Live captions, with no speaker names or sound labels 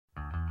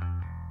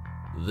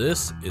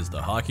This is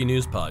the Hockey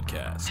News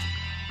Podcast.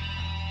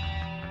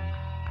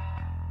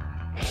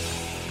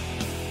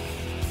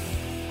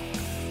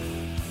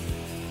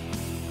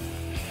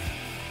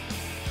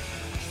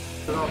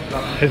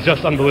 It's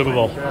just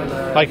unbelievable.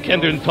 I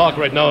can't even talk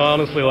right now,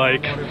 honestly.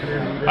 Like,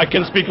 I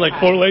can speak like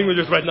 4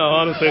 languages right now,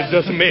 honestly. It's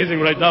just amazing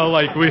right now.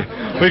 Like,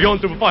 we're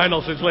going to the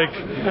finals. It's like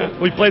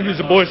we played with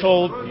the boys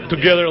all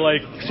together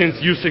like since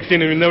U16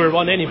 and we never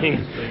won anything.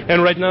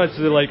 And right now it's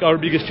like our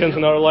biggest chance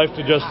in our life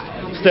to just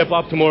step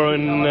up tomorrow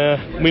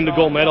and win the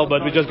gold medal.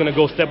 But we're just going to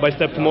go step by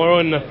step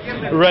tomorrow and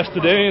rest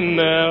today. And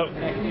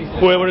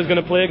whoever is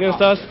going to play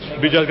against us,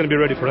 we're just going to be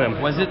ready for them.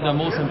 Was it the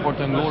most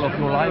important goal of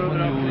your life when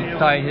you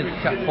hit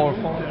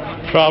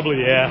 4-4?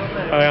 Probably, yeah.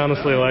 I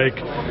honestly, like,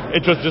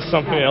 it was just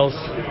something else.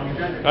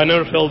 I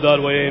never felt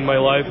that way in my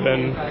life,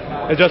 and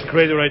it's just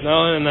crazy right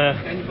now. And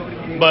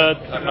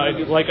but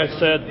like I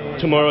said,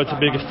 tomorrow it's a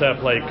big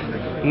step. Like,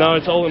 now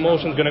it's all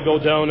emotions gonna go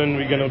down, and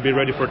we're gonna be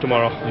ready for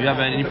tomorrow. Do you have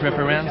any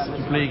preference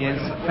to play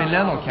against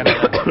Finland or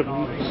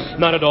Canada?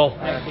 Not at all.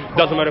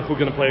 Doesn't matter who's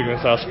gonna play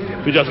against us.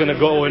 We're just gonna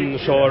go and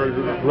show our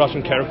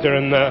Russian character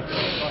and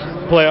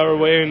play our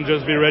way and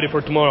just be ready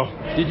for tomorrow.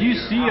 Did you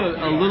see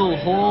a little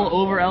hole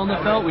over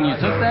Alnefelt when you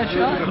took that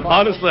shot?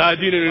 Honestly, I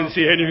didn't even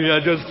see anything. I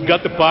just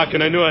got the puck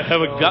and I knew I have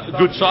a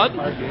good shot,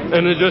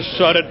 and I just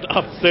shot it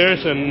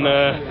upstairs and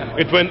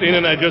it went in,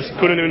 and I just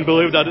couldn't even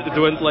believe that it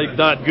went like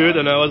that good.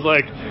 And I was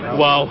like,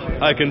 wow,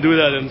 I can do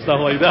that and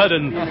stuff like that.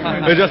 And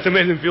it's just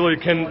amazing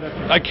feeling.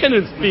 I can't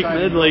even speak,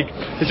 man. Like,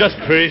 it's just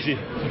crazy.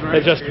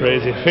 It's just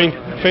crazy.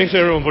 Thanks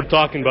everyone for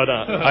talking, but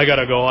I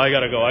gotta go. I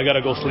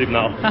gotta go sleep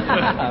now.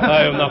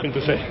 I have nothing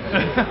to say.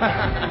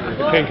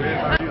 Thank you.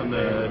 On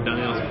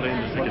Daniel's play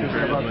in the second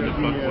period when the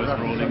puck was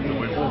rolling to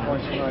win.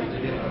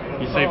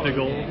 He saved the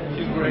goal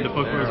when the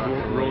puck was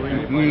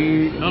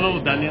rolling. No,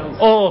 Daniel's.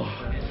 Oh,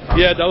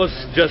 yeah, that was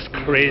just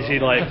crazy.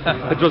 Like,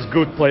 it was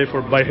good play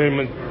by him,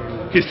 and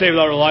he saved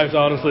our lives.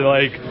 Honestly,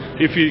 like,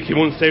 if he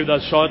wouldn't save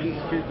that shot,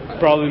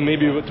 probably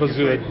maybe it was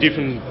a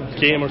different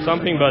game or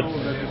something. But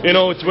you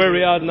know, it's where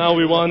we are now.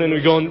 We won, and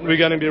we're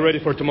gonna be ready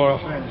for tomorrow.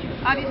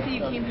 Obviously,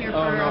 you came here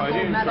for a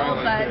gold medal,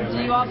 but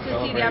do you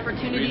also see the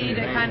opportunity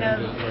to kind of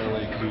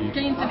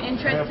gain some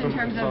interest in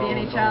terms of the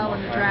NHL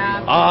and the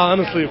draft?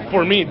 Honestly,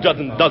 for me, it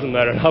doesn't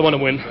matter. I want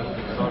to win.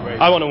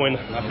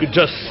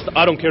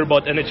 I don't care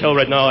about NHL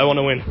right now. I want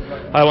to win.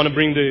 I want to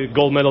bring the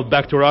gold medal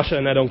back to Russia,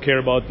 and I don't care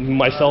about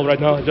myself right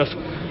now. I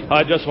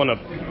just want to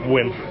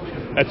win.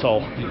 That's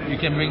all. You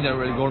can bring the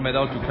gold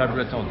medal to Club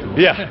Breton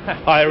too. Yeah,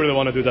 I really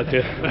want to do that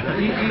too.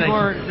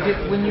 Igor,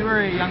 when you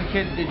were a young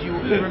kid, did you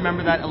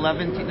remember that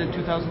 2011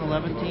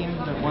 team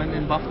that won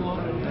in Buffalo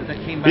that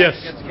came back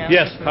against Canada?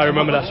 Yes, I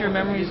remember that. What's your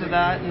memories of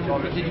that? And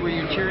were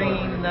you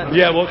cheering?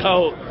 Yeah, well,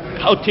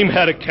 how team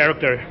had a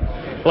character.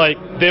 Like,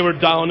 they were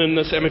down in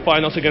the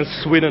semifinals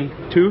against Sweden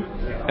too.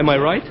 Am I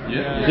right?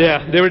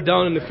 Yeah, they were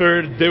down in the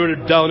third, they were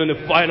down in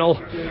the final.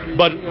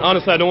 But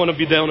honestly, I don't want to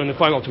be down in the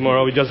final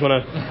tomorrow. We just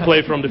want to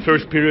play from the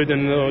first period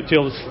and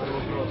till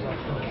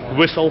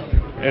whistle.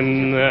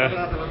 And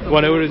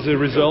whatever is the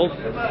result,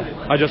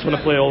 I just want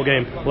to play all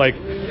game. Like,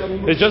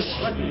 it's just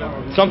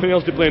something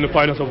else to play in the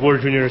finals of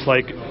World Juniors.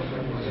 Like,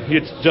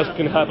 it's just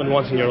going to happen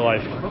once in your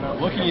life.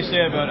 What can you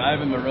say about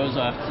Ivan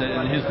Morozov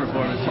and his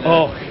performance today?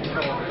 Oh,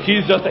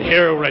 he's just a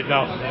hero right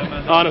now.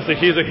 Honestly,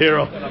 he's a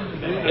hero.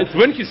 It's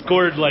when he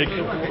scored, like,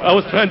 I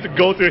was trying to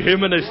go to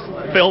him and I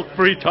fell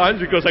 3 times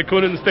because I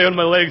couldn't stay on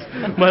my legs.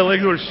 My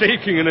legs were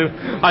shaking, and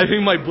I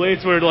think my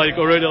blades were like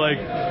already like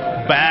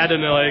bad,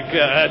 and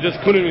I just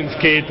couldn't even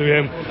skate to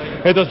him.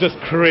 It was just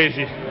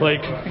crazy.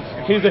 Like,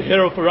 he's a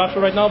hero for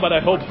Russia right now, but I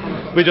hope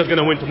we're just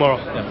gonna win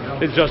tomorrow.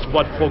 It's just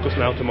what focus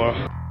now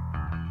tomorrow.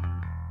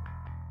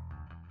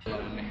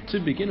 To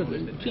begin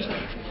with, just,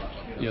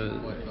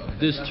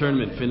 this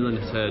tournament, Finland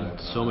has had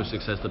so much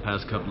success the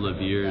past couple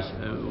of years.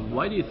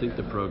 Why do you think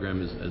the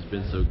program has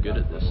been so good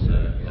at this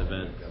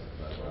event?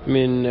 I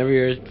mean, every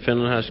year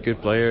Finland has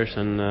good players,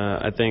 and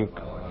I think,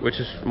 which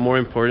is more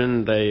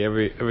important, they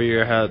every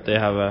year they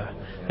have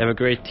a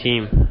great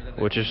team,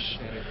 which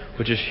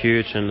is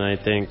huge. And I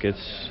think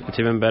it's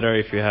even better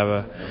if you have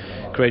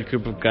a great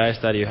group of guys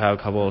that you have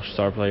a couple of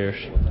star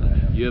players.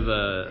 You have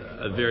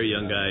a very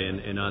young guy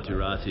in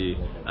Aturati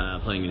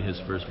playing in his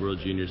first World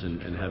Juniors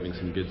and having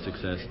some good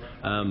success.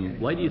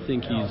 Why do you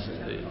think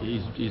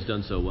he's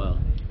done so well?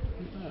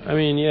 I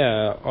mean,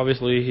 yeah,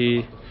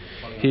 obviously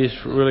he's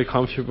really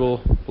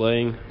comfortable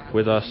playing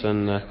with us,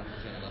 and I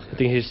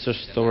think he's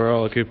just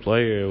overall a good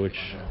player,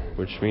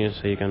 which means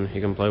he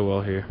can play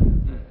well here.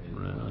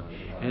 Right.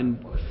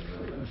 And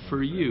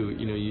for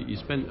you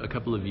spent a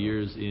couple of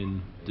years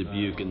in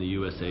Dubuque in the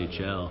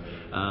USHL.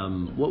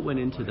 What went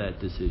into that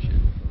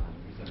decision?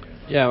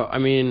 Yeah, I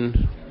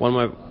mean, one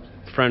of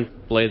my friends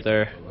played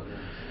there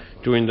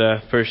during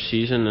the first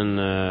season,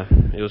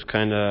 and it was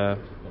kind of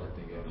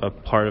a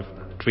part of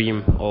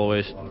dream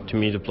always to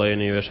me to play in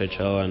the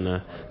USHL, and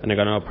I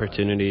got an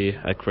opportunity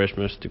at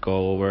Christmas to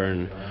go over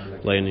and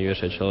play in the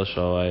USHL,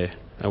 so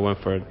I went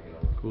for it.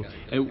 Cool.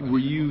 And were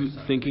you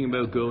thinking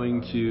about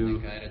going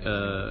to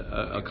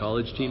a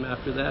college team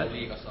after that?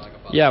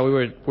 Yeah, we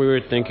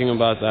were thinking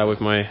about that with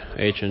my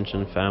agents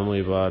and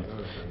family, but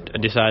I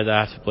decided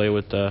I have to play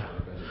with the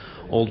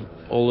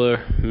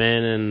older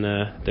men, and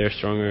they're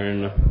stronger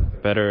and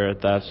better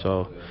at that,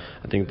 so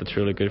I think that's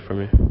really good for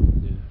me.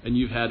 Yeah. And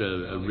you've had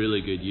a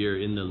really good year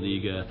in the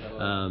Liga,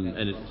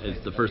 and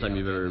it's the first time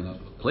you've ever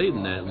played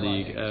in that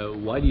league.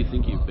 Why do you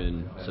think you've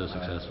been so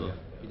successful?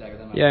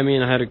 Yeah, I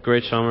mean, I had a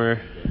great summer,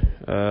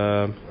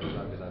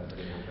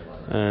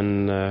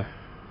 and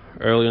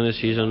early in the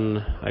season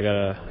I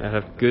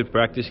had good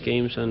practice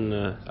games, and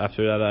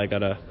after that I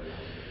got a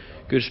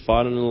good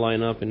spot in the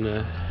lineup in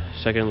the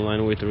second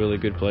line with really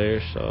good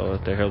players, so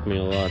they helped me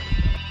a lot.